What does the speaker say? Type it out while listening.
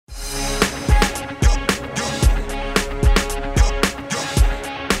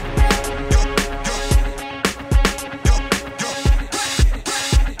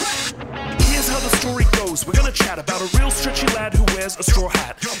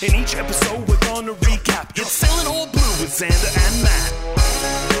In each episode, we're gonna recap. It's Sailing All Blue with Xander and Matt.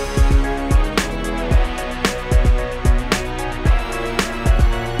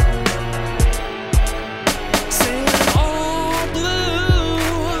 Sailing All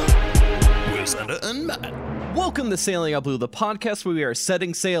Blue with Xander and Matt. Welcome to Sailing All Blue, the podcast where we are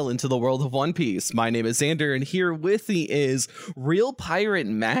setting sail into the world of One Piece. My name is Xander, and here with me is real pirate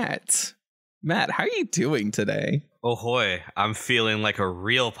Matt. Matt, how are you doing today? Oh hoy, I'm feeling like a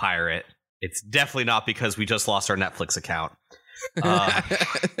real pirate. It's definitely not because we just lost our Netflix account.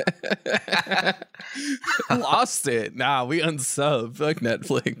 Lost it. Nah, we unsubbed. Fuck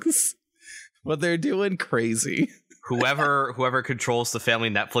Netflix. But they're doing crazy. Whoever controls the family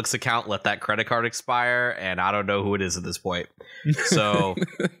Netflix account, let that credit card expire, and I don't know who it is at this point. So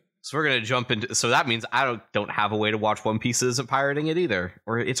we're gonna jump into. So that means I don't have a way to watch One Piece that isn't pirating it either,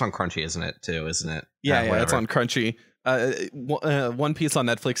 or it's on Crunchy, isn't it? Too, isn't it? Yeah, it's on Crunchy. One Piece on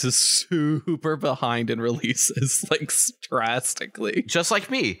Netflix is super behind in releases, like drastically. Just like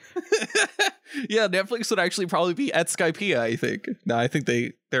me. Yeah, Netflix would actually probably be at Skypiea, I think. No, I think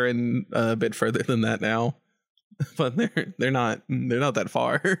they're in a bit further than that now. But they're not that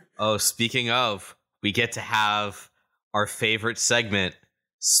far. Oh, speaking of, we get to have our favorite segment,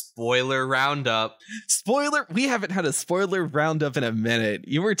 Spoiler Roundup. We haven't had a spoiler roundup in a minute.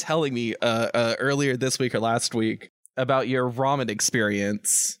 You were telling me earlier this week or last week about your ramen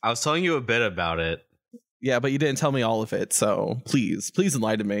experience. I was telling you a bit about it. Yeah, but you didn't tell me all of it, so please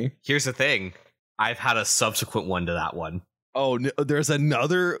enlighten me. Here's the thing. I've had a subsequent one to that one. Oh, no, there's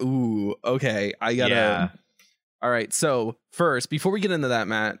another? Ooh, okay. I gotta... Yeah. All right, so first, before we get into that,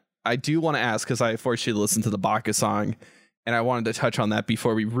 Matt, I do want to ask, because I forced you to listen to the Baka song, and I wanted to touch on that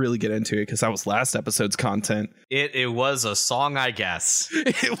before we really get into it, because that was last episode's content. It was a song, I guess.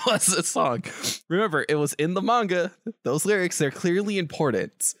 It was a song. Remember, it was in the manga. Those lyrics, they're clearly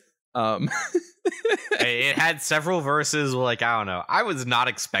important. It had several verses, like, I don't know. I was not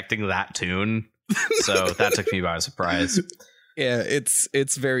expecting that tune, so that took me by surprise. Yeah,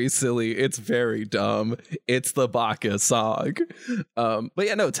 it's very silly. It's very dumb. It's the Baka song. But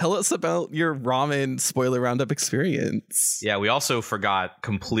yeah, no, tell us about your ramen spoiler roundup experience. Yeah, we also forgot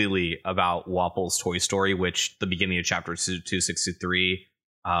completely about Wapple's Toy Story, which the beginning of chapter 263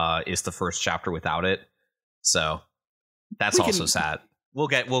 is the first chapter without it. So that's also sad. We'll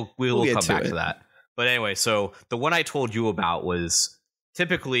come back to that. But anyway, so the one I told you about was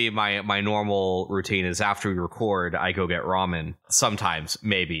typically my normal routine is after we record, I go get ramen. Sometimes,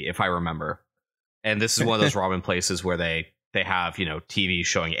 maybe, if I remember. And this is one of those ramen places where they have, TV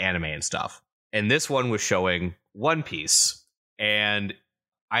showing anime and stuff. And this one was showing One Piece. And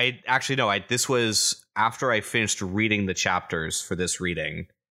this was after I finished reading the chapters for this reading,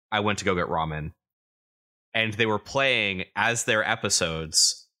 I went to go get ramen. And they were playing as their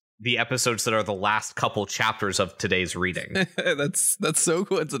episodes, the episodes that are the last couple chapters of today's reading. That's so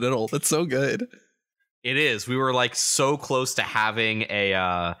coincidental. That's so good. It is. We were like so close to having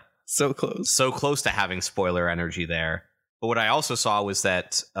so close to having spoiler energy there. But what I also saw was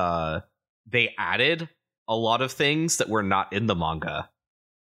that they added a lot of things that were not in the manga.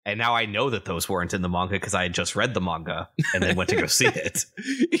 And now I know that those weren't in the manga because I had just read the manga and then went to go see it.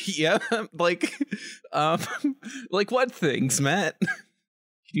 Yeah, like what things, Matt?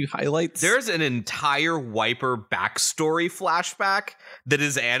 You highlight? There's an entire Wiper backstory flashback that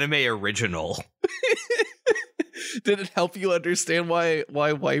is anime original. Did it help you understand why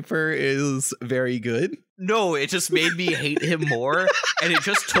Wiper is very good? No, it just made me hate him more, and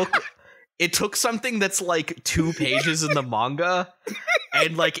it took something that's like 2 pages in the manga,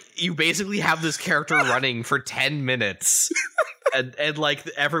 and like you basically have this character running for 10 minutes, and like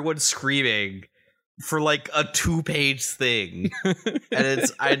everyone's screaming for like a 2-page thing. And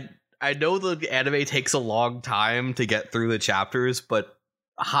it's I know the anime takes a long time to get through the chapters, but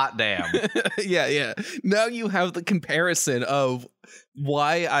hot damn. Yeah. Now you have the comparison of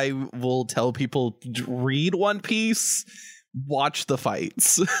why I will tell people read One Piece, watch the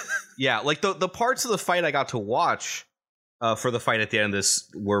fights. Yeah, like the parts of the fight I got to watch for the fight at the end of this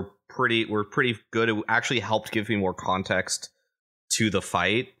were pretty good. It actually helped give me more context to the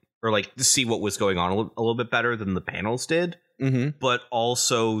fight, or like to see what was going on a little bit better than the panels did. Mm-hmm. But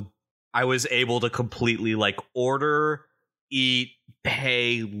also I was able to completely like order, eat,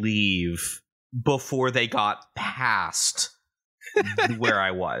 pay, leave before they got past where I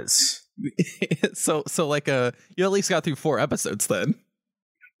was. So like you at least got through 4 episodes then.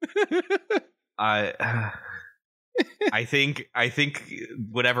 I think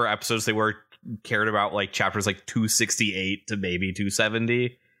whatever episodes they were cared about, like chapters like 268 to maybe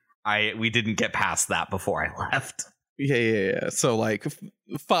 270. We didn't get past that before I left. Yeah. So like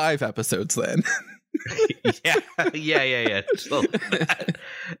 5 episodes then. yeah. So,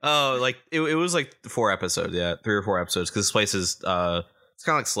 oh, like it was like 4 episodes, 3 or 4 episodes, because this place is it's kind of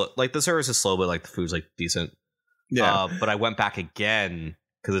like slow. Like the service is slow, but like the food's like decent. Yeah. But I went back again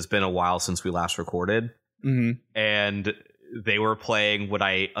because it's been a while since we last recorded, and they were playing what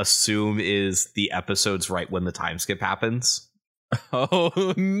I assume is the episodes right when the time skip happens.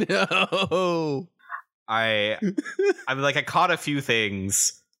 Oh no! I mean, like I caught a few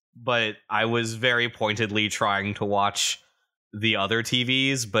things, but I was very pointedly trying to watch the other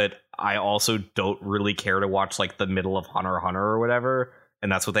TVs, but I also don't really care to watch like the middle of Hunter x Hunter or whatever, and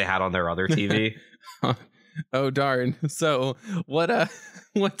that's what they had on their other TV. Oh darn. So what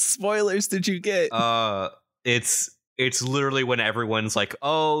spoilers did you get? It's literally when everyone's like,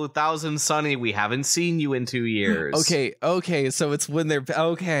 "Oh, Thousand Sunny, we haven't seen you in 2 years." Okay, so it's when they're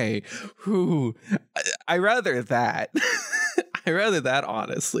okay. Whew. I rather that. I rather that,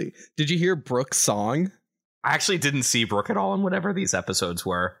 honestly. Did you hear Brooke's song? I actually didn't see Brooke at all in whatever these episodes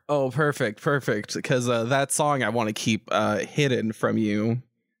were. Oh, perfect. Because that song I want to keep hidden from you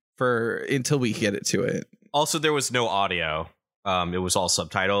until we get it to it. Also, there was no audio. It was all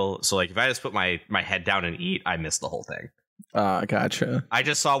subtitle. So like if I just put my head down and eat, I missed the whole thing. Gotcha. I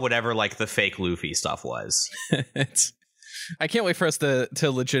just saw whatever like the fake Luffy stuff was. I can't wait for us to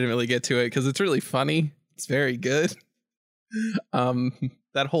legitimately get to it because it's really funny. It's very good.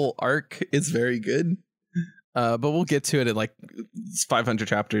 That whole arc is very good. But we'll get to it in like 500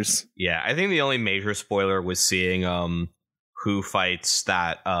 chapters. Yeah, I think the only major spoiler was seeing who fights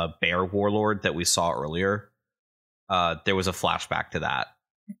that bear warlord that we saw earlier. There was a flashback to that.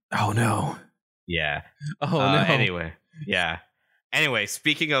 Oh no. Yeah. Oh no. Anyway,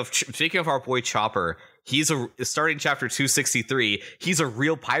 speaking of our boy Chopper, he's starting chapter 263. He's a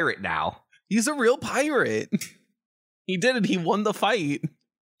real pirate now. He's a real pirate. He did it. He won the fight.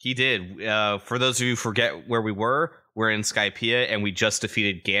 He did. For those of you who forget where we were, we're in Skypiea, and we just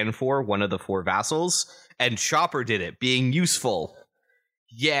defeated Ganfor, one of the 4 vassals, and Chopper did it, being useful.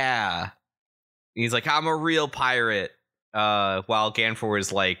 Yeah. He's like, I'm a real pirate, while Ganfor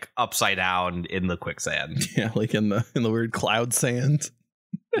is like upside down in the quicksand. Yeah, like in the weird cloud sand.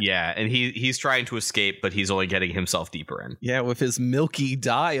 Yeah, and he's trying to escape, but he's only getting himself deeper in. Yeah, with his milky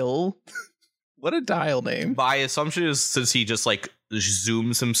dial. What a dial name. My assumption is since he just like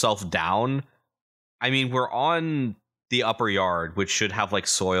zooms himself down. I mean, we're on the upper yard, which should have like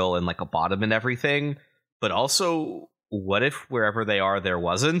soil and like a bottom and everything. But also, what if wherever they are, there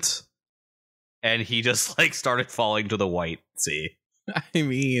wasn't? And he just like started falling to the white sea. I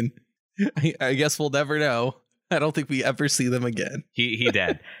mean, I guess we'll never know. I don't think we ever see them again. He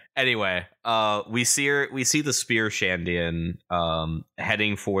did. Anyway, we see the Spear Shandian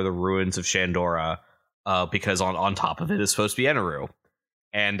heading for the ruins of Shandora, because on top of it is supposed to be Eneru.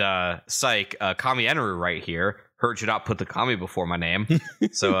 And Kami Eneru right here. Heard you not put the Kami before my name.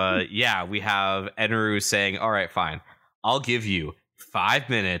 So yeah, we have Eneru saying, "All right, fine. I'll give you 5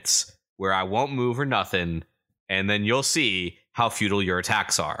 minutes where I won't move or nothing, and then you'll see how futile your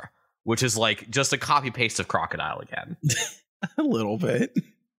attacks are." Which is like just a copy paste of Crocodile again. A little bit.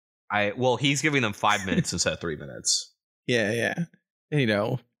 He's giving them 5 minutes instead of 3 minutes. Yeah. You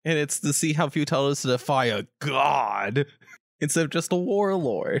know, and it's to see how futile it is to defy a god instead of just a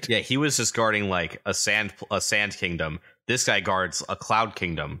warlord. Yeah, he was just guarding like a sand kingdom. This guy guards a cloud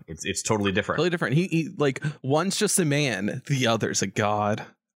kingdom. It's totally different. Totally different. He like one's just a man, the other's a god.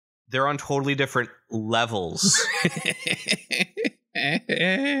 They're on totally different levels.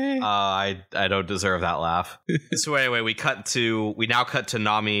 I don't deserve that laugh. So anyway, we now cut to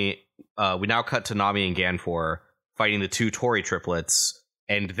Nami and Ganfor fighting the 2 Tori triplets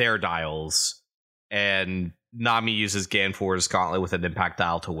and their dials, and Nami uses Ganfor's gauntlet with an impact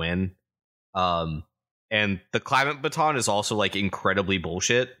dial to win. And the climate baton is also like incredibly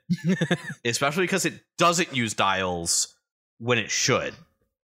bullshit, especially because it doesn't use dials when it should.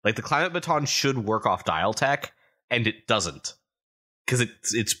 Like the climate baton should work off dial tech, and it doesn't. Because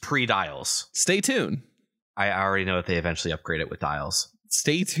it's pre-dials. Stay tuned. I already know that they eventually upgrade it with dials.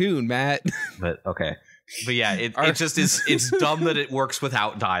 Stay tuned, Matt. But okay. But yeah, it just is. It's dumb that it works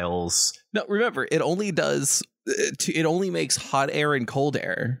without dials. No, remember, it only makes hot air and cold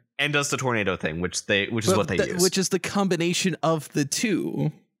air. And does the tornado thing, which is what they use. Which is the combination of the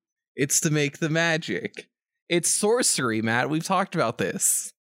two. It's to make the magic. It's sorcery, Matt. We've talked about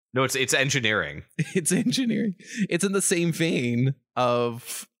this. No, it's engineering. It's engineering. It's in the same vein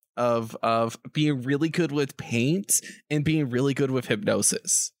of being really good with paint and being really good with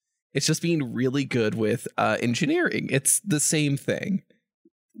hypnosis. It's just being really good with engineering. It's the same thing.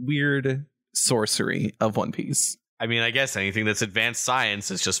 Weird sorcery of One Piece. I mean, I guess anything that's advanced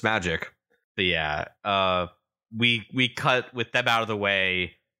science is just magic. But yeah, we cut with them out of the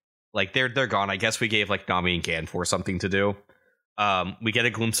way. Like they're gone. I guess we gave like Nami and Ganfor something to do. We get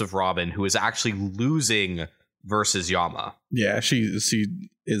a glimpse of Robin, who is actually losing versus Yama. Yeah, she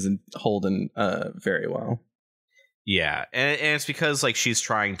isn't holding very well. Yeah, and it's because like she's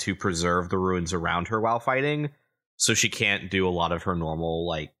trying to preserve the ruins around her while fighting, so she can't do a lot of her normal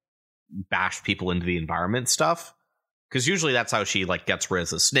like bash people into the environment stuff. Because usually that's how she like got rid of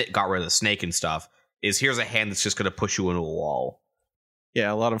the snake and stuff. Is here's a hand that's just going to push you into a wall.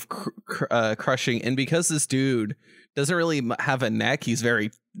 Yeah, a lot of crushing, and because this dude doesn't really have a neck, he's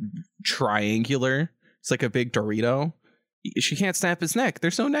very triangular. It's like a big Dorito. She can't snap his neck.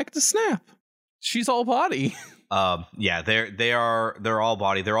 There's no neck to snap. She's all body. Yeah, they're all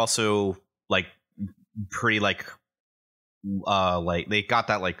body. They're also like pretty like they got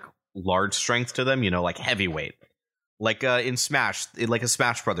that like large strength to them, you know, like heavyweight. Like in Smash, like a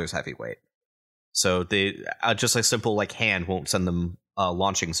Smash Brothers heavyweight. So they just a simple like hand won't send them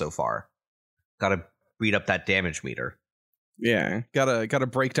launching so far. Gotta beat up that damage meter. Yeah, gotta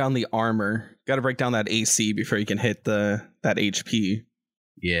break down the armor. Gotta break down that AC before you can hit that HP.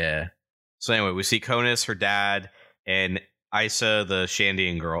 Yeah. So anyway, we see Konus, her dad, and Isa, the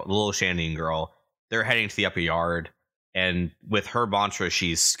little Shandian girl. They're heading to the upper yard, and with her mantra,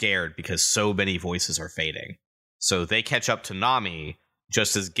 she's scared because so many voices are fading. So they catch up to Nami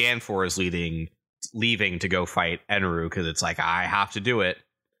just as Ganfor is leaving to go fight Enru because it's like, I have to do it.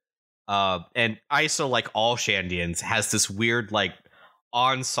 And Isa, like all Shandians, has this weird like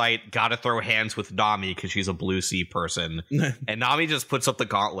on-site gotta throw hands with Nami because she's a Blue Sea person. And Nami just puts up the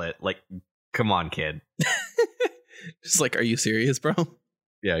gauntlet. Like, come on, kid. Just like, are you serious, bro?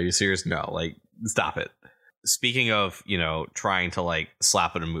 Yeah, are you serious? No, like, stop it. Speaking of, you know, trying to like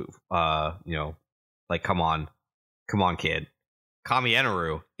slap it and move, you know, like, come on, kid. Kami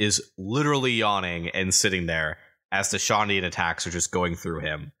Enru is literally yawning and sitting there as the Shandian attacks are just going through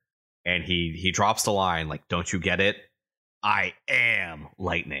him. And he drops the line, like, don't you get it? I am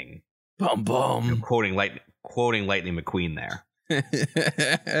lightning. Bum bum. You know, quoting Lightning McQueen there.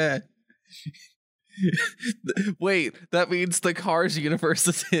 Wait, that means the Cars universe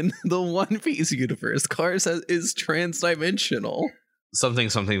is in the One Piece universe. Cars is transdimensional.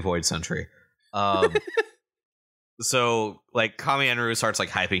 Something Void Century. So like Kami Enru starts like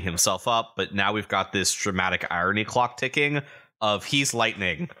hyping himself up, but now we've got this dramatic irony clock ticking of he's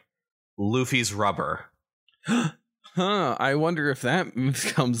lightning, Luffy's rubber. I wonder if that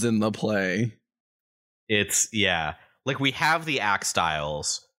comes in the play. It's like we have the axe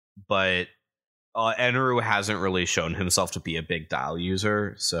styles, but Enru hasn't really shown himself to be a big dial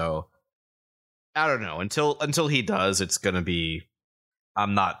user, so I don't know. Until he does, it's gonna be.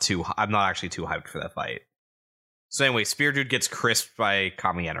 I'm not actually too hyped for that fight. So anyway, Spear Dude gets crisped by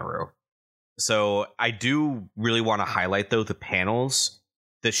Kami Enru. So I do really want to highlight though the panels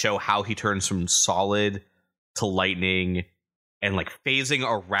that show how he turns from solid to lightning and like phasing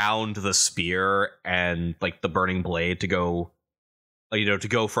around the spear and like the burning blade to go, you know, to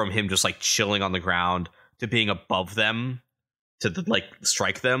go from him just like chilling on the ground to being above them to like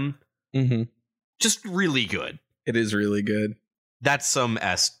strike them. Mm-hmm. Just really good. It is really good. That's some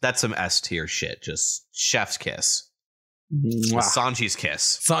S tier shit. Just chef's kiss. Mwah. Sanji's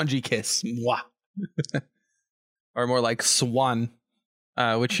kiss. Sanji kiss. Mwah. Or more like Swan.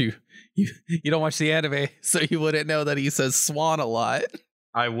 Which you don't watch the anime, so you wouldn't know that he says swan a lot.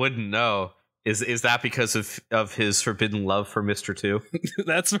 I wouldn't know. Is that because of his forbidden love for Mr. 2?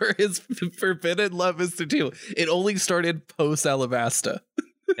 That's for his forbidden love, Mr. 2. It only started post Alabasta.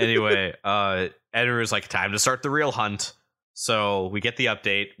 Anyway, Enru is like, time to start the real hunt. So we get the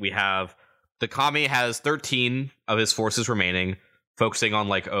update. We have the Kami has 13 of his forces remaining, focusing on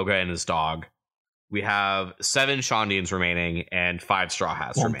like Oga and his dog. We have 7 Shandians remaining and 5 Straw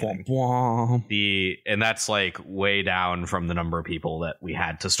Hats remaining. And that's like way down from the number of people that we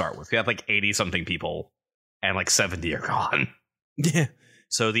had to start with. We had like 80 something people and like 70 are gone. Yeah.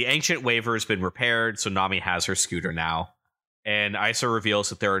 So the ancient waver has been repaired. So Nami has her scooter now. And Isa reveals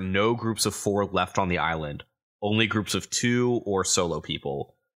that there are no groups of 4 left on the island, only groups of 2 or solo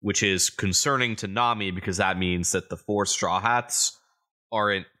people, which is concerning to Nami because that means that the 4 Straw Hats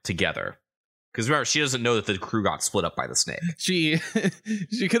aren't together. Because remember, she doesn't know that the crew got split up by the snake. She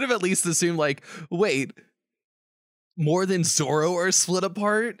could have at least assumed, like, wait, more than Zoro are split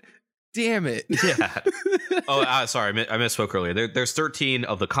apart? Damn it. Yeah. Sorry, I misspoke earlier. There's 13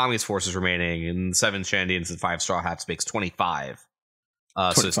 of the Kami's forces remaining, and 7 Shandians and 5 Straw Hats makes 25.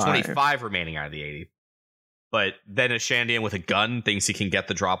 So there's 25 remaining out of the 80. But then a Shandian with a gun thinks he can get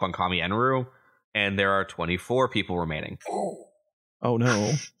the drop on Kami Enru. and there are 24 people remaining. Oh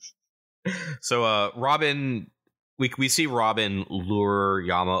no. So Robin, we see Robin lure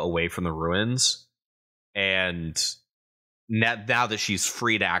Yama away from the ruins, and now that she's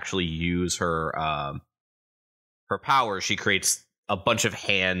free to actually use her power, she creates a bunch of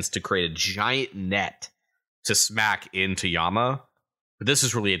hands to create a giant net to smack into Yama. But this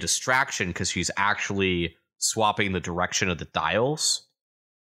is really a distraction because she's actually swapping the direction of the dials.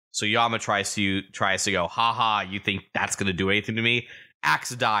 So Yama tries to go, haha, you think that's going to do anything to me?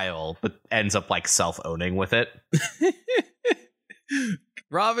 Axe dial, but ends up like self-owning with it.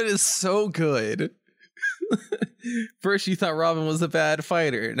 Robin is so good. First you thought Robin was a bad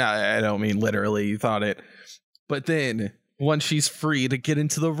fighter. No, I don't mean literally you thought it. But then once she's free to get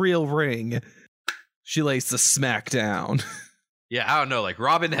into the real ring, she lays the smack down. Yeah, I don't know. Like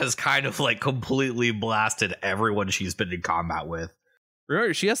Robin has kind of like completely blasted everyone she's been in combat with.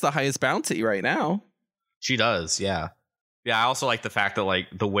 Remember, she has the highest bounty right now. She does, yeah. Yeah, I also like the fact that like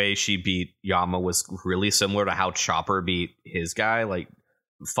the way she beat Yama was really similar to how Chopper beat his guy, like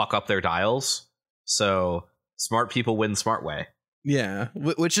fuck up their dials. So smart people win the smart way. Yeah,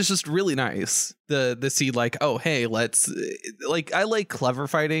 which is just really nice. The see like, oh hey, let's like, I like clever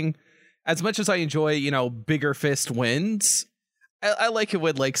fighting as much as I enjoy, bigger fist wins. I like it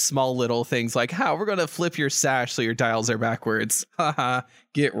with like small little things like how we're gonna flip your sash so your dials are backwards. Haha,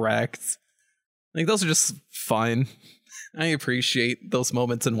 get wrecked. Like those are just fun. I appreciate those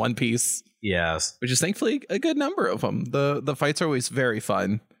moments in One Piece. Yes, which is thankfully a good number of them. The fights are always very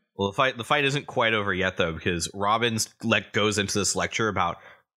fun. Well, the fight isn't quite over yet though, because Robin's goes into this lecture about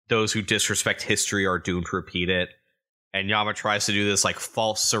those who disrespect history are doomed to repeat it, and Yama tries to do this like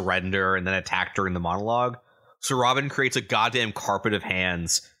false surrender and then attack during the monologue. So Robin creates a goddamn carpet of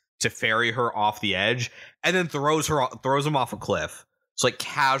hands to ferry her off the edge, and then throws him off a cliff. It's like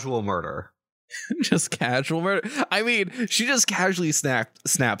casual murder. Just casual murder. I mean, she just casually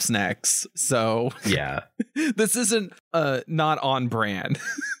snaps necks. So yeah, this isn't not on brand.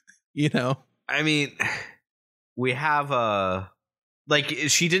 I mean, we have like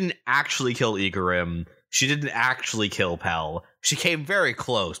she didn't actually kill Igarim. She didn't actually kill Pell. She came very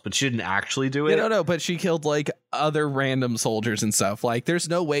close, but she didn't actually do it. No, but she killed like other random soldiers and stuff. Like, there's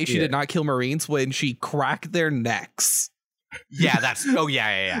no way she did not kill Marines when she cracked their necks. Yeah, that's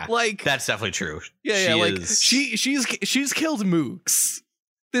yeah. Like, that's definitely true. Yeah, she's killed mooks.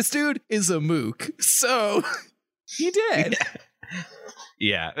 This dude is a mook, so he did.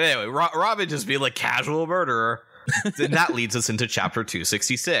 Yeah. Anyway, Robin just being like casual murderer. Then that leads us into chapter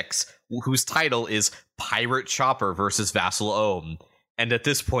 266, whose title is Pirate Chopper versus Vassal Ohm. And at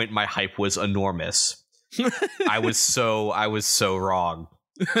this point, my hype was enormous. I was so wrong.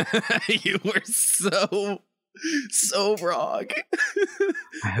 You were so wrong.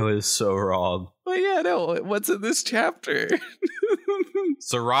 I was so wrong. But yeah, no, what's in this chapter?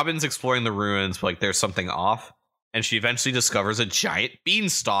 So Robin's exploring the ruins, but like there's something off, and she eventually discovers a giant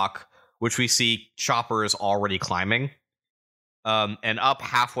beanstalk, which we see Chopper is already climbing. And up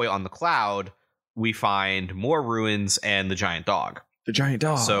halfway on the cloud, we find more ruins and the giant dog. The giant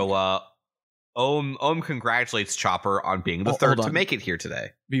dog. So Ohm congratulates Chopper on being the third to make it here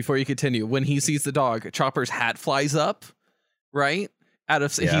today. Before you continue, when he sees the dog, Chopper's hat flies up, right?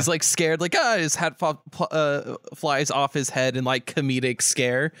 He's like scared, like his hat flies off his head in like comedic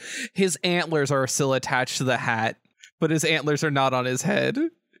scare. His antlers are still attached to the hat, but his antlers are not on his head.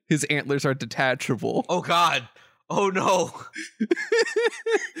 His antlers are detachable. Oh God. Oh no.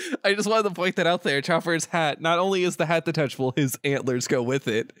 I just wanted to point that out there. Chopper's hat, not only is the hat detachable, his antlers go with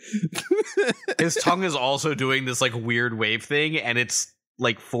it. His tongue is also doing this like weird wave thing, and it's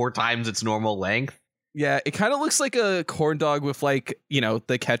like 4 times its normal length. Yeah, it kind of looks like a corn dog with like,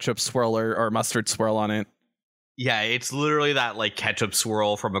 the ketchup swirl or mustard swirl on it. Yeah, it's literally that like ketchup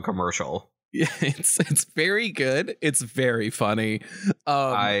swirl from a commercial. Yeah, it's very good. It's very funny.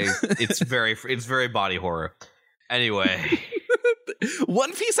 It's very body horror. Anyway,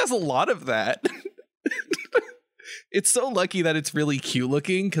 One Piece has a lot of that. It's so lucky that it's really cute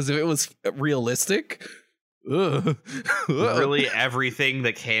looking, because if it was realistic, really everything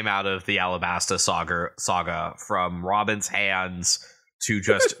that came out of the Alabasta saga, from Robin's hands to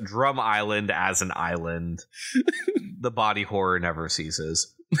just Drum Island as an island, the body horror never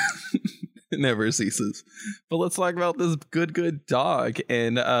ceases. It never ceases. But let's talk about this good dog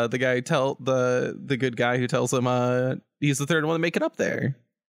and the good guy who tells him he's the third one to make it up there.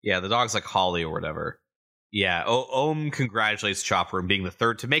 Yeah, the dog's like Holly or whatever. Yeah, Ohm congratulates Chopper on being the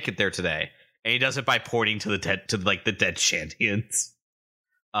third to make it there today, and he does it by pointing to the dead Shantians.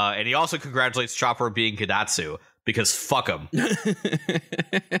 And he also congratulates Chopper on being Kadatsu, because fuck them.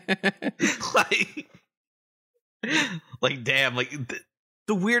 like damn, like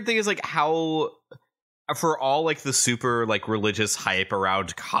the weird thing is like how for all like the super like religious hype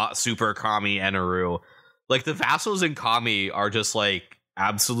around super Kami and Aru, like the vassals in Kami are just like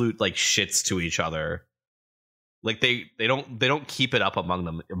absolute like shits to each other. Like they don't keep it up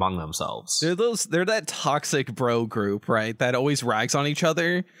among themselves. They're that toxic bro group, right? That always rags on each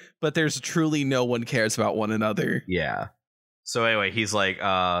other, but there's truly no one cares about one another. Yeah. So anyway, he's like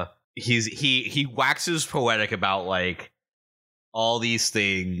he waxes poetic about like all these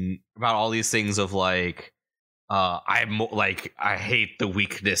things of like I hate the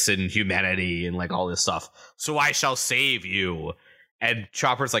weakness in humanity and like all this stuff. So I shall save you. And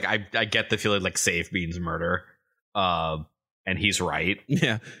Chopper's like, I get the feeling like save means murder. And he's right.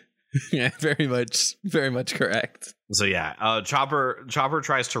 Yeah. Yeah, very much correct. So yeah, Chopper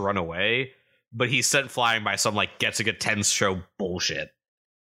tries to run away, but he's sent flying by some like Getsuga Tense show bullshit.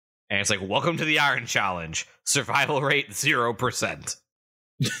 And it's like, welcome to the Iron Challenge. Survival rate 0%.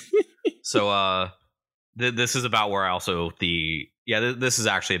 So this is about where this is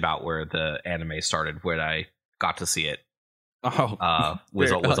actually about where the anime started, when I got to see it.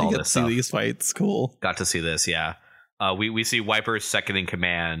 With all this stuff. See these fights, cool. Got to see this, yeah. We see Wiper's second in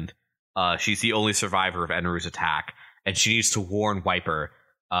command. She's the only survivor of Enaru's attack, and she needs to warn Wiper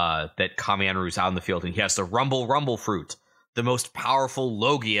that Kami Enaru's out in the field, and he has the Rumble fruit, the most powerful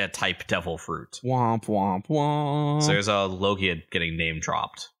Logia type devil fruit. Womp womp womp. So there's a Logia getting name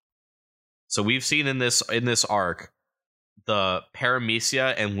dropped. So we've seen in this arc, the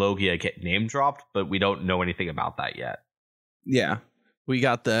Paramecia and Logia get name dropped, but we don't know anything about that yet. Yeah, we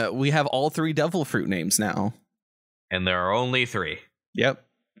have all 3 devil fruit names now. And there are only 3. Yep.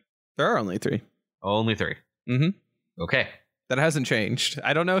 There are only 3. Only 3. Mm-hmm. Okay. That hasn't changed.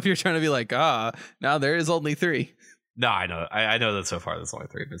 I don't know if you're trying to be like, now there is only 3. No, I know. I know that so far there's only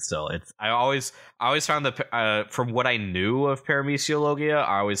 3, but still, I always found that from what I knew of Paramecia Logia,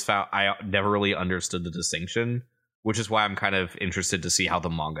 I never really understood the distinction, which is why I'm kind of interested to see how the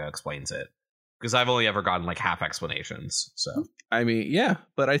manga explains it. Because I've only ever gotten like half explanations. So I mean, yeah,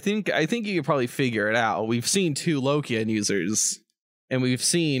 but I think you could probably figure it out. We've seen 2 Lokian users, and we've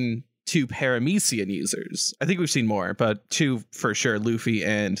seen 2 Paramecian users. I think we've seen more, but 2 for sure. Luffy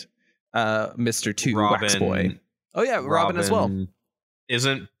and Mr. 2 Robin, Wax Boy. Oh yeah, Robin as well.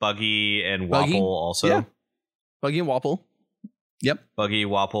 Isn't Buggy and Wapple also? Yeah. Buggy and Wapple. Yep. Buggy,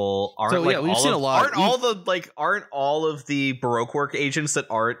 Wapple. We've seen a lot. Aren't all of the Baroque work agents that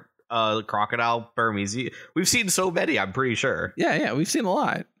aren't Crocodile Parameci? We've seen so many, I'm pretty sure. Yeah, we've seen a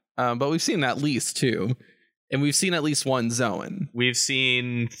lot. But we've seen at least 2. And we've seen at least 1 Zoan. We've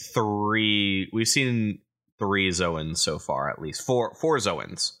seen 3 Zoans so far, at least. 4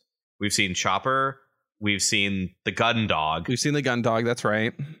 Zoans. We've seen Chopper. We've seen the Gun Dog. That's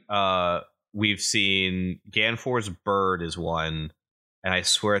right. We've seen Ganfor's Bird is one. And I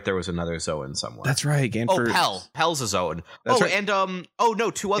swear there was another Zoan somewhere. That's right. Ganfor. Oh, Pell's a Zoan. Right. And 2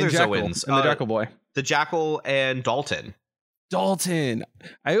 other Zoans. And the Jackal Boy. The Jackal and Dalton.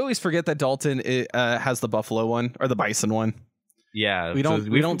 I always forget that Dalton has the buffalo one or the bison one. Yeah. We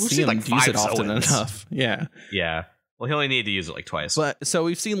don't see him like use it often enough. Yeah. Yeah. Well, he only needed to use it like twice. But so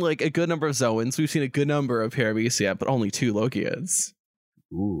we've seen like a good number of Zoans. We've seen a good number of Paramecia, but only 2 Logias.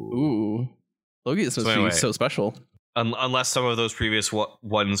 Ooh. Logias must be so special. Unless some of those previous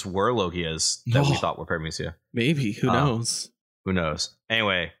ones were Logias that we thought were Paramecia. Maybe. Who knows? Who knows?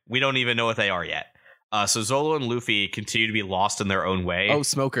 Anyway, we don't even know what they are yet. So Zolo and Luffy continue to be lost in their own way. Oh,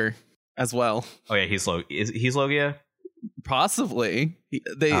 Smoker as well. Oh yeah, he's Logia? Possibly.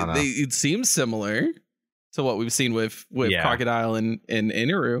 It seems similar to what we've seen with Crocodile and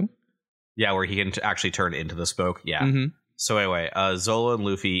Inaru. Yeah, where he can actually turn into the smoke. Yeah. Mm-hmm. So anyway, Zolo and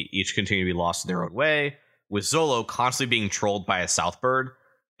Luffy each continue to be lost in their own way, with Zolo constantly being trolled by a Southbird,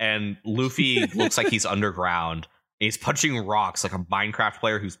 and Luffy looks like he's underground, and he's punching rocks like a Minecraft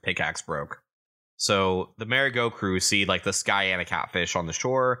player whose pickaxe broke. So the Marigo crew see like the Sky and a catfish on the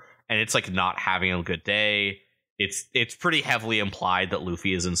shore, and it's like not having a good day. It's pretty heavily implied that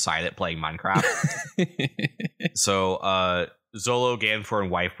Luffy is inside it playing Minecraft. So Zolo, Ganfor,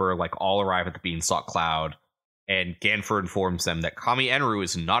 and Wiper like all arrive at the Beanstalk Cloud, and Ganfor informs them that Kami Enru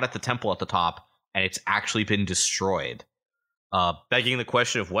is not at the temple at the top, and it's actually been destroyed. Begging the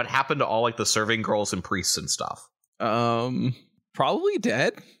question of what happened to all like the serving girls and priests and stuff. Probably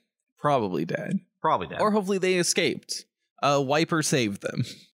dead. Or hopefully they escaped. Wiper saved them.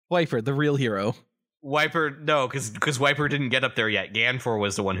 Wiper, the real hero. Wiper, no, because Wiper didn't get up there yet. Ganfor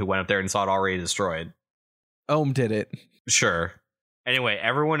was the one who went up there and saw it already destroyed. Ohm did it. Sure. Anyway,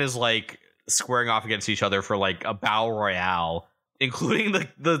 everyone is like squaring off against each other for like a battle royale, including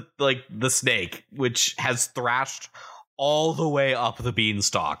the snake, which has thrashed all the way up the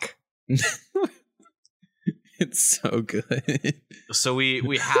beanstalk. It's so good. So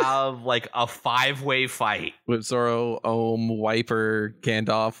we have like a 5-way fight with Zoro, Wiper,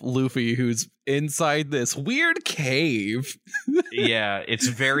 Gandalf, Luffy, who's inside this weird cave. Yeah, it's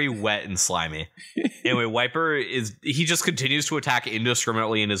very wet and slimy. Anyway, Wiper he just continues to attack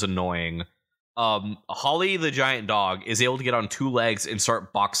indiscriminately and is annoying. Holly the giant dog is able to get on 2 legs and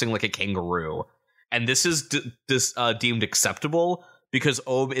start boxing like a kangaroo, and this is deemed acceptable because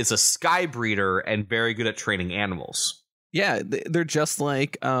Ohm is a sky breeder and very good at training animals. Yeah, they're just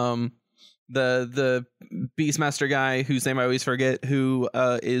like the Beastmaster guy whose name I always forget, who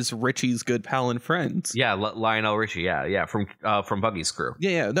is Richie's good pal and friend. Yeah, Lionel Richie. Yeah, from Buggy's crew.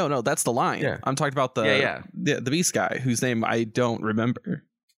 Yeah. No, that's the line. Yeah. I'm talking about the Beast guy whose name I don't remember.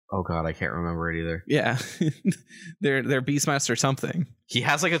 Oh God, I can't remember it either. Yeah, they're Beastmaster something. He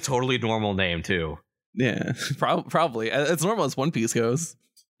has like a totally normal name too. Yeah, probably as normal as One Piece goes.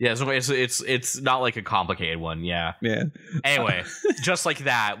 Yeah, so it's not like a complicated one. Yeah. Anyway, just like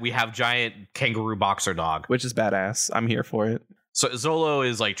that, we have giant kangaroo boxer dog, which is badass. I'm here for it. So Zolo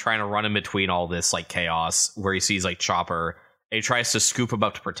is like trying to run in between all this like chaos, where he sees like Chopper, and he tries to scoop him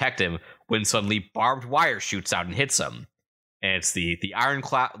up to protect him, when suddenly barbed wire shoots out and hits him, and it's the iron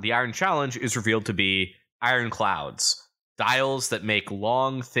the iron challenge is revealed to be iron clouds, dials that make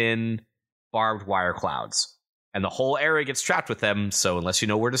long, thin, barbed wire clouds, and the whole area gets trapped with them. So unless you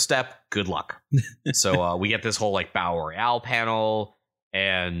know where to step, good luck. So we get this whole like battle royale panel,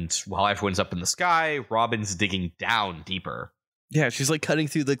 and while everyone's up in the sky, Robin's digging down deeper. Yeah, she's like cutting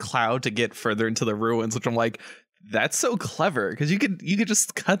through the cloud to get further into the ruins, which I'm like, that's so clever, because you could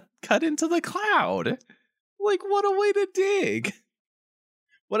just cut into the cloud. Like, what a way to dig!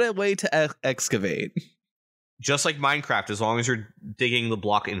 What a way to excavate. Just like Minecraft, as long as you're digging the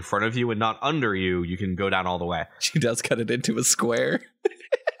block in front of you and not under you, you can go down all the way. She does cut it into a square.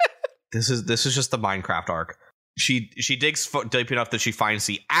 This is just the Minecraft arc. She digs deep enough that she finds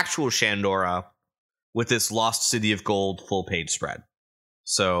the actual Shandora with this Lost City of Gold full page spread.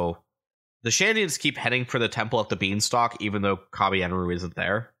 So the Shandians keep heading for the Temple of the Beanstalk, even though Kabi Enru isn't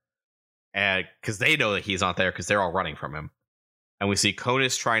there, and because they know that he's not there, because they're all running from him. And we see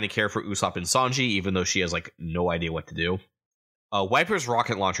Konus trying to care for Usopp and Sanji, even though she has like no idea what to do. Wiper's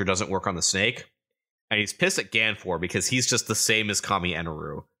rocket launcher doesn't work on the snake, and he's pissed at Ganfor because he's just the same as Kami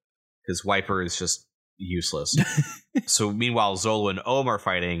Eneru, because Wiper is just useless. So meanwhile, Zolo and Ohm are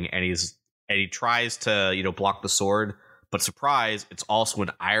fighting, and he tries to block the sword, but surprise, it's also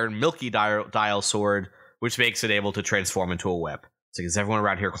an iron milky dial sword, which makes it able to transform into a whip. So is everyone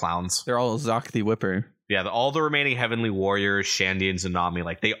around here clowns? They're all Zoc the Whipper. Yeah, all the remaining Heavenly Warriors, Shandians, and Nami,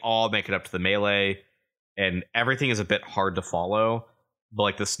 like they all make it up to the melee, and everything is a bit hard to follow. But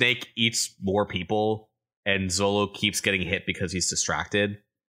like the snake eats more people, and Zolo keeps getting hit because he's distracted.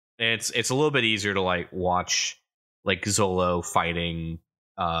 And it's a little bit easier to like watch like Zolo fighting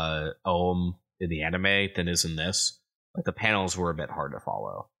Ohm in the anime than is in this. Like the panels were a bit hard to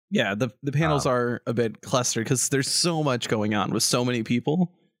follow. Yeah, the panels are a bit clustered because there's so much going on with so many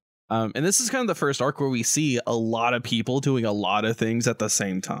people. And this is kind of the first arc where we see a lot of people doing a lot of things at the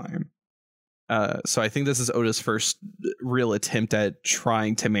same time. So I think this is Oda's first real attempt at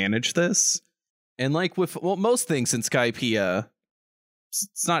trying to manage this. And like with most things in Skypiea,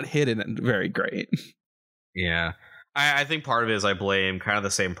 it's not hidden very great. Yeah. I think part of it is I blame kind of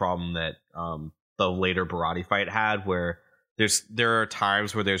the same problem that the later Barati fight had, where there are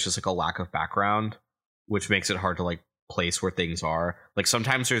times where there's just like a lack of background, which makes it hard to like place where things are. Like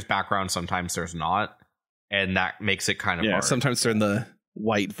sometimes there's background, sometimes there's not, and that makes it kind of hard. Sometimes they're in the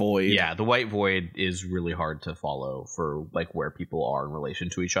white void. Yeah, the white void is really hard to follow for like where people are in relation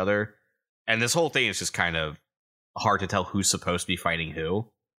to each other, and this whole thing is just kind of hard to tell who's supposed to be fighting who.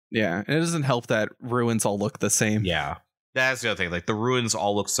 Yeah, and it doesn't help that ruins all look the same. Yeah, that's the other thing. Like the ruins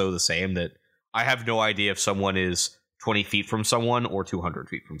all look so the same that I have no idea if someone is 20 feet from someone or 200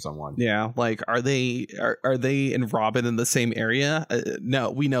 feet from someone. Yeah, like are they and Robin in the same area?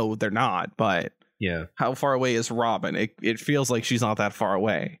 No, we know they're not, but yeah, how far away is Robin? It feels like she's not that far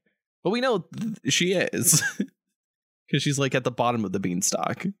away, but we know she is because she's like at the bottom of the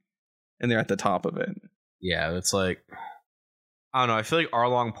beanstalk and they're at the top of it. Yeah, it's like, I don't know, I feel like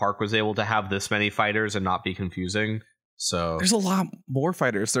Arlong Park was able to have this many fighters and not be confusing. So there's a lot more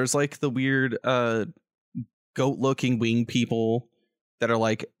fighters. There's like the weird goat-looking wing people that are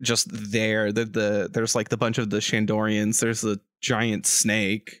like just there. There's like the bunch of the Shandorians. There's the giant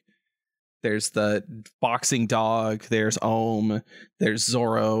snake. There's the boxing dog. There's Ohm. There's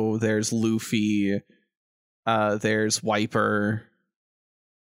Zoro. There's Luffy. There's Wiper.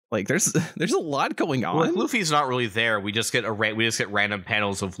 Like there's a lot going on. Well, Luffy's not really there. We just get random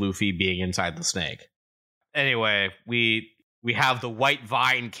panels of Luffy being inside the snake. Anyway, we have the White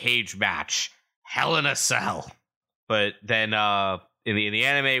Vine cage match, Hell in a Cell. But then in the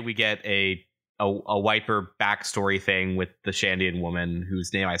anime, we get a Wiper backstory thing with the Shandian woman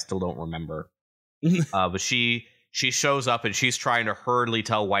whose name I still don't remember. But she shows up and she's trying to hurriedly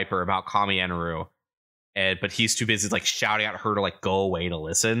tell Wiper about Kami Eneru. But he's too busy like shouting at her to like go away to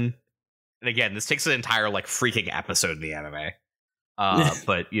listen. And again, this takes an entire like freaking episode in the anime.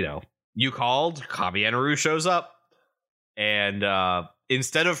 But you called, Kami Eneru shows up, and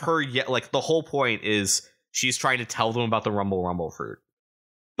instead of her, like the whole point is she's trying to tell them about the Rumble fruit,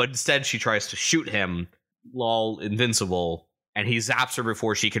 but instead she tries to shoot him, lol, invincible, and he zaps her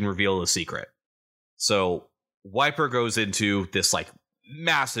before she can reveal the secret. So Wiper goes into this like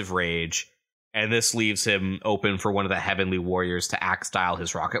massive rage. And this leaves him open for one of the Heavenly Warriors to axe-style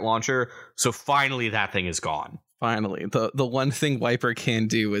his rocket launcher. So finally, that thing is gone. Finally. The one thing Wiper can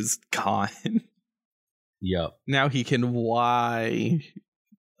do is gone. Yep. Now he can whine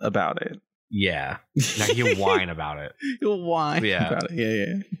about it. Yeah. Now he can whine about it. He'll whine about it.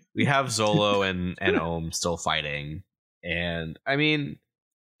 Yeah. We have Zolo and Ohm still fighting. And, I mean,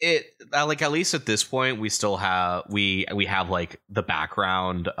 it like at least at this point, we still have... We have, like, the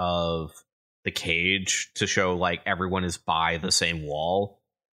background of... the cage to show like everyone is by the same wall,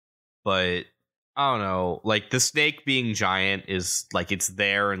 but I don't know, like the snake being giant is like it's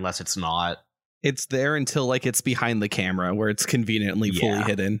there unless it's not. It's there until like it's behind the camera where it's conveniently fully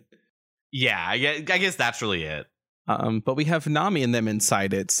hidden. Yeah, I guess that's really it. But we have Nami and them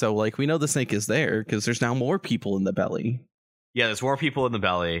inside it, so like we know the snake is there because there's now more people in the belly. Yeah, there's more people in the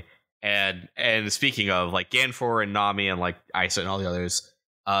belly, and speaking of like Ganfor and Nami and like Isa and all the others.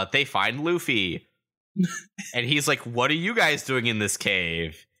 They find Luffy, and he's like, "What are you guys doing in this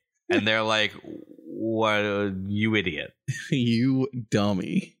cave?" And they're like, "What, you idiot, you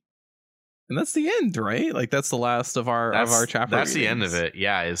dummy!" And that's the end, right? Like that's the last of our chapter. That's the end of it.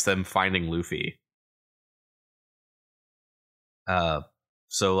 Yeah, is them finding Luffy.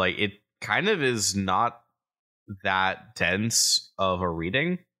 So like it kind of is not that dense of a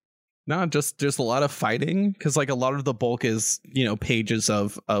reading. No, just a lot of fighting because like a lot of the bulk is pages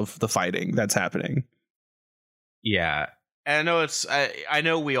of the fighting that's happening. Yeah, and I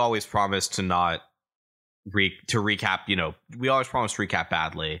know we always promise to not recap. We always promise to recap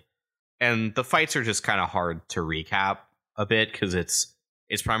badly, and the fights are just kind of hard to recap a bit because it's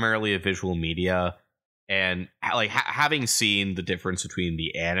primarily a visual media, and like having seen the difference between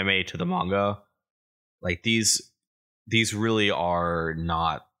the anime to the manga, like these really are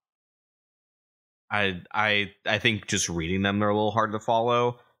not. I think just reading them, they're a little hard to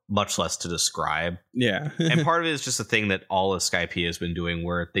follow, much less to describe. Yeah. And part of it is just a thing that all of Skypiea has been doing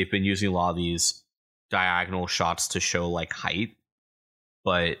where they've been using a lot of these diagonal shots to show like height,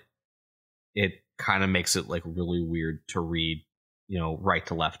 but it kind of makes it like really weird to read, right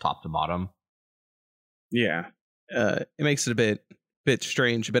to left, top to bottom. Yeah. It makes it a bit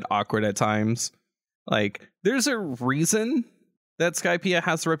strange, a bit awkward at times. Like there's a reason that Skypiea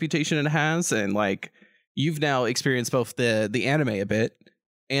has the reputation it has, and like you've now experienced both the anime a bit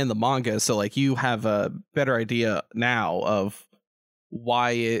and the manga, so like you have a better idea now of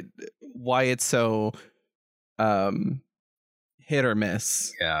why it's so hit or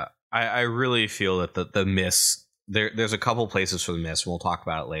miss. Yeah, I really feel that the miss there's a couple places for the miss, and we'll talk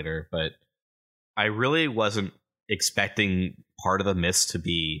about it later, but I really wasn't expecting part of the miss to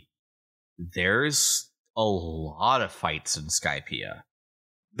be there's a lot of fights in Skypiea.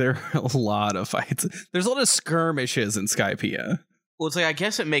 There are a lot of fights. There's a lot of skirmishes in Skypiea. Well, it's like, I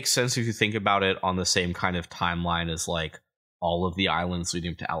guess it makes sense if you think about it on the same kind of timeline as like all of the islands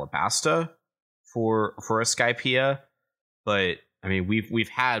leading to Alabasta for a Skypiea. But I mean, we've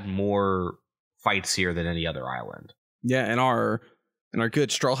had more fights here than any other island. Yeah, and our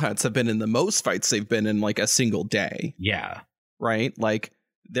good Straw Hats have been in the most fights they've been in like a single day. Yeah. Right? Like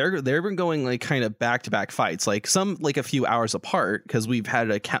they've been going like kind of back-to-back fights, like some like a few hours apart, because we've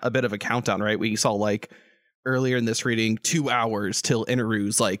had a bit of a countdown, right? We saw like earlier in this reading 2 hours till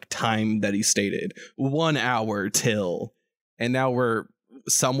Inaru's like time that he stated, 1 hour till, and now we're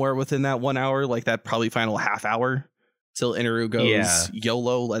somewhere within that 1 hour, like that probably final half hour till Inaru goes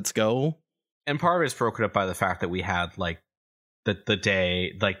YOLO, let's go. And part of it's broken up by the fact that we had like the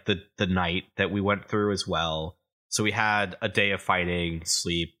day, like the night that we went through as well. So we had a day of fighting,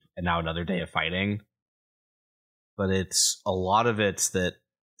 sleep, and now another day of fighting. But it's a lot of it's that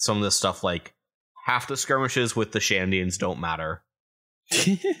some of this stuff, like half the skirmishes with the Shandians don't matter.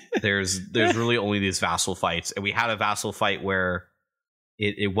 There's really only these vassal fights, and we had a vassal fight where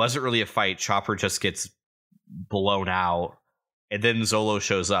it wasn't really a fight. Chopper just gets blown out, and then Zolo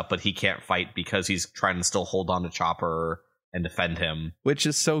shows up, but he can't fight because he's trying to still hold on to Chopper and defend him, which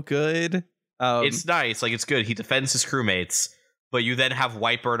is so good. It's nice, like it's good. He defends his crewmates, but you then have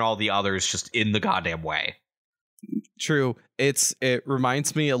Wiper and all the others just in the goddamn way. True. It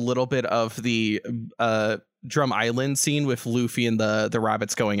reminds me a little bit of the Drum Island scene with Luffy and the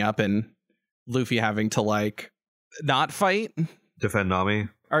rabbits going up and Luffy having to like not fight, defend Nami.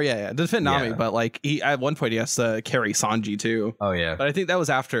 Oh yeah, defend Nami, but like he at one point he has to carry Sanji too. Oh yeah, but I think that was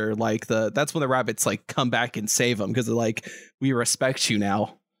after like that's when the rabbits like come back and save him because they're like, we respect you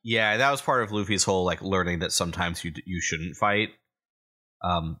now. Yeah, that was part of Luffy's whole like learning that sometimes you shouldn't fight.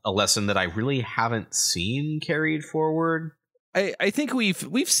 A lesson that I really haven't seen carried forward. I think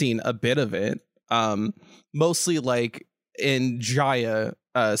we've seen a bit of it. Mostly like in Jaya,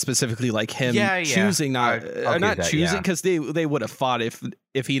 specifically like him choosing not choosing because they would have fought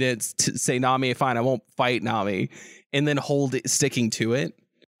if he didn't say Nami, fine, I won't fight Nami, and then sticking to it,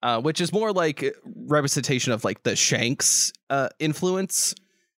 which is more like representation of like the Shanks influence.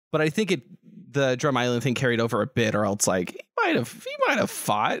 But I think the Drum Island thing carried over a bit, or else like he might have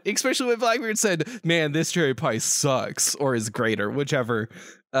fought, especially when Blackbeard said, man, this cherry pie sucks, or is great, or whichever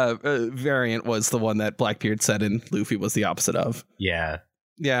variant was the one that Blackbeard said and Luffy was the opposite of. Yeah.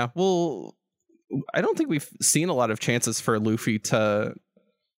 Well, I don't think we've seen a lot of chances for Luffy to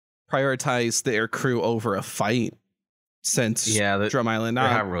prioritize their crew over a fight since Drum Island. There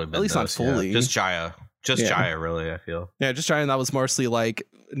haven't really been at least not fully. Yeah. Just Jaya. Jaya, really, I feel. Yeah, just Jaya, and that was mostly like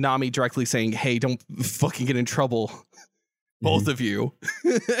Nami directly saying, hey, don't fucking get in trouble, both of you.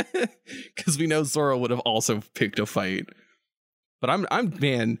 Because we know Zoro would have also picked a fight. But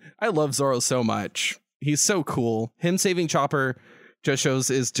man, I love Zoro so much. He's so cool. Him saving Chopper just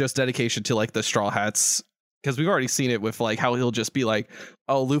shows is just dedication to like the Straw Hats. Because we've already seen it with like how he'll just be like,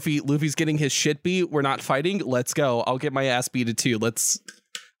 oh, Luffy's getting his shit beat. We're not fighting. Let's go. I'll get my ass beated too.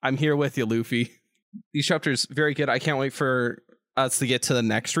 I'm here with you, Luffy. These chapters very good. I can't wait for us to get to the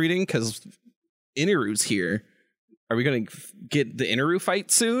next reading because Inaru's here. Are we going to get the Inaru fight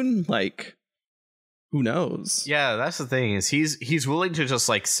soon? Like, who knows? Yeah, that's the thing is he's willing to just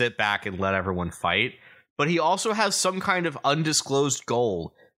like sit back and let everyone fight, but he also has some kind of undisclosed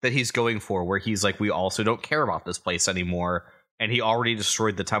goal that he's going for where he's like, we also don't care about this place anymore, and he already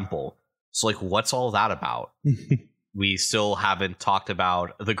destroyed the temple. So like, what's all that about? We still haven't talked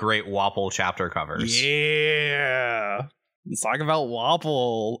about the great Wapol chapter covers. Yeah. Let's talk about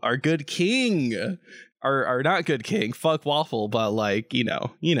Wapol, our good king. Our not good king. Fuck Waffle, but like, you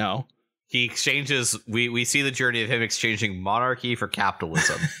know. He exchanges, we see the journey of him exchanging monarchy for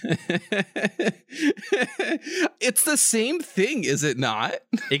capitalism. It's the same thing, is it not?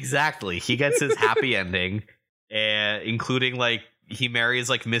 Exactly. He gets his happy ending, including like he marries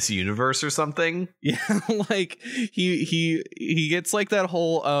like Miss Universe or something. Yeah, like he gets like that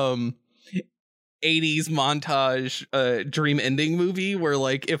whole 80s montage dream ending movie where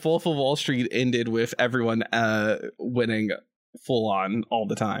like if Wolf of Wall Street ended with everyone winning full on all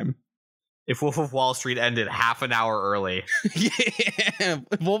the time. If Wolf of Wall Street ended half an hour early. Yeah.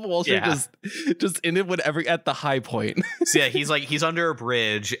 Wolf of Wall Street just ended at the high point. So yeah, he's under a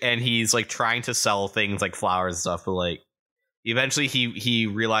bridge and he's like trying to sell things like flowers and stuff, but like eventually he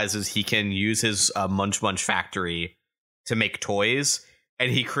realizes he can use his Munch Munch factory to make toys,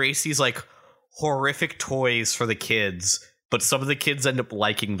 and he creates these like horrific toys for the kids, but some of the kids end up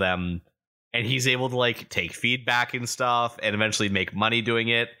liking them, and he's able to like take feedback and stuff and eventually make money doing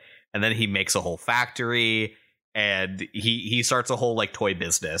it. And then he makes a whole factory, and he starts a whole like toy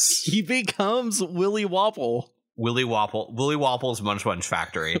business. He becomes Willy Wapol. Willy Wapol's Munch Munch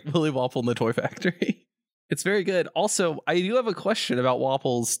factory. Willy Wapol in the toy factory. It's very good. Also, I do have a question about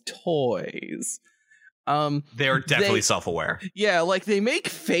Wapol's toys. They're definitely self-aware. Yeah, like they make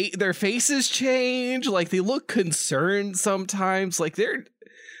their faces change. Like they look concerned sometimes. Like they're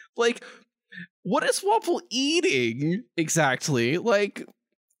like, what is Wapol eating exactly? Like,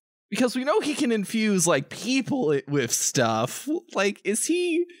 because we know he can infuse like people with stuff. Like, is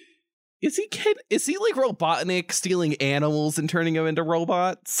he like Robotnik stealing animals and turning them into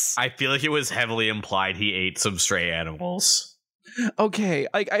robots? I feel like it was heavily implied he ate some stray animals. Okay,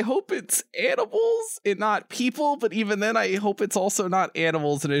 I hope it's animals and not people, but even then I hope it's also not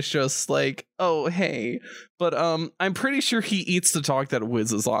animals and it's just like, oh hey. But I'm pretty sure he eats the talk that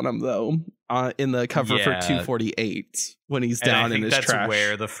whizzes on him though, in the cover for 248 when he's down in his trash. That's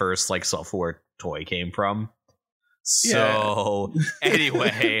where the first like self-aware toy came from. So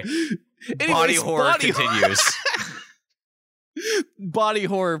anyway, body horror continues. Body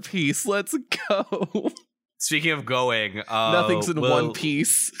horror piece. Let's go. Speaking of going, nothing's in one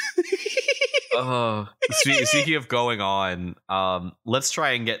piece. Speaking of going on, let's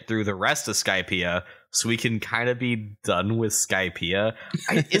try and get through the rest of Skypiea so we can kind of be done with Skypiea.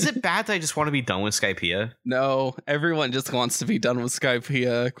 Is it bad that I just want to be done with Skypiea? No, everyone just wants to be done with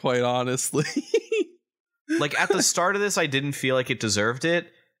Skypiea, quite honestly. Like, at the start of this, I didn't feel like it deserved it.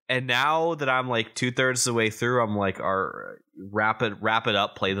 And now that I'm like 2/3 of the way through, I'm like, wrap it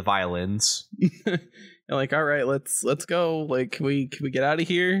up, play the violins. You're like, all right, let's go. Like, can we get out of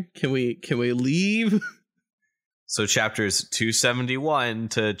here? Can we leave? So chapters 271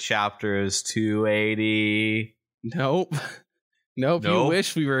 to chapters 280. Nope. You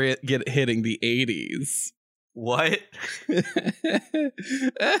wish we were hitting the 80s. What?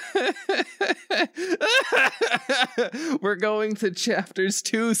 We're going to chapters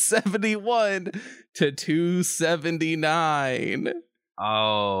 271 to 279.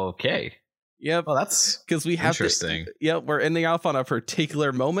 Okay. Yep. Well, that's because we have interesting. Yep, we're ending off on a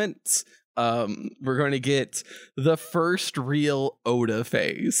particular moment. We're going to get the first real Oda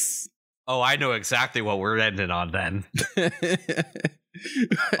face. Oh, I know exactly what we're ending on then.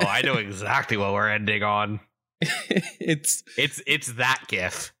 I know exactly what we're ending on. It's that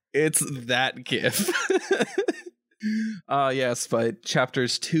gif. It's that gif. Yes, but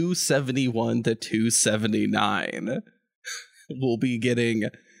chapters 271 to 279 we'll be getting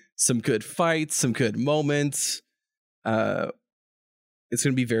some good fights, some good moments. It's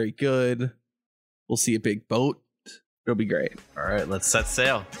gonna be very good. We'll see a big boat. It'll be great. All right, let's set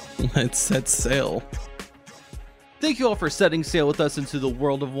sail. Let's set sail. Thank you all for setting sail with us into the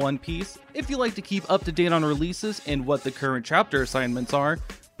world of One Piece. If you'd like to keep up to date on releases and what the current chapter assignments are,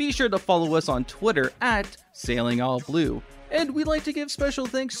 be sure to follow us on Twitter at SailingAllBlue. And we'd like to give special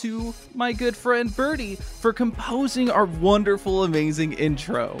thanks to my good friend Birdie for composing our wonderful, amazing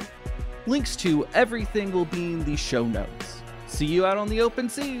intro. Links to everything will be in the show notes. See you out on the open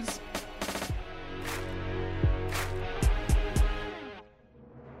seas.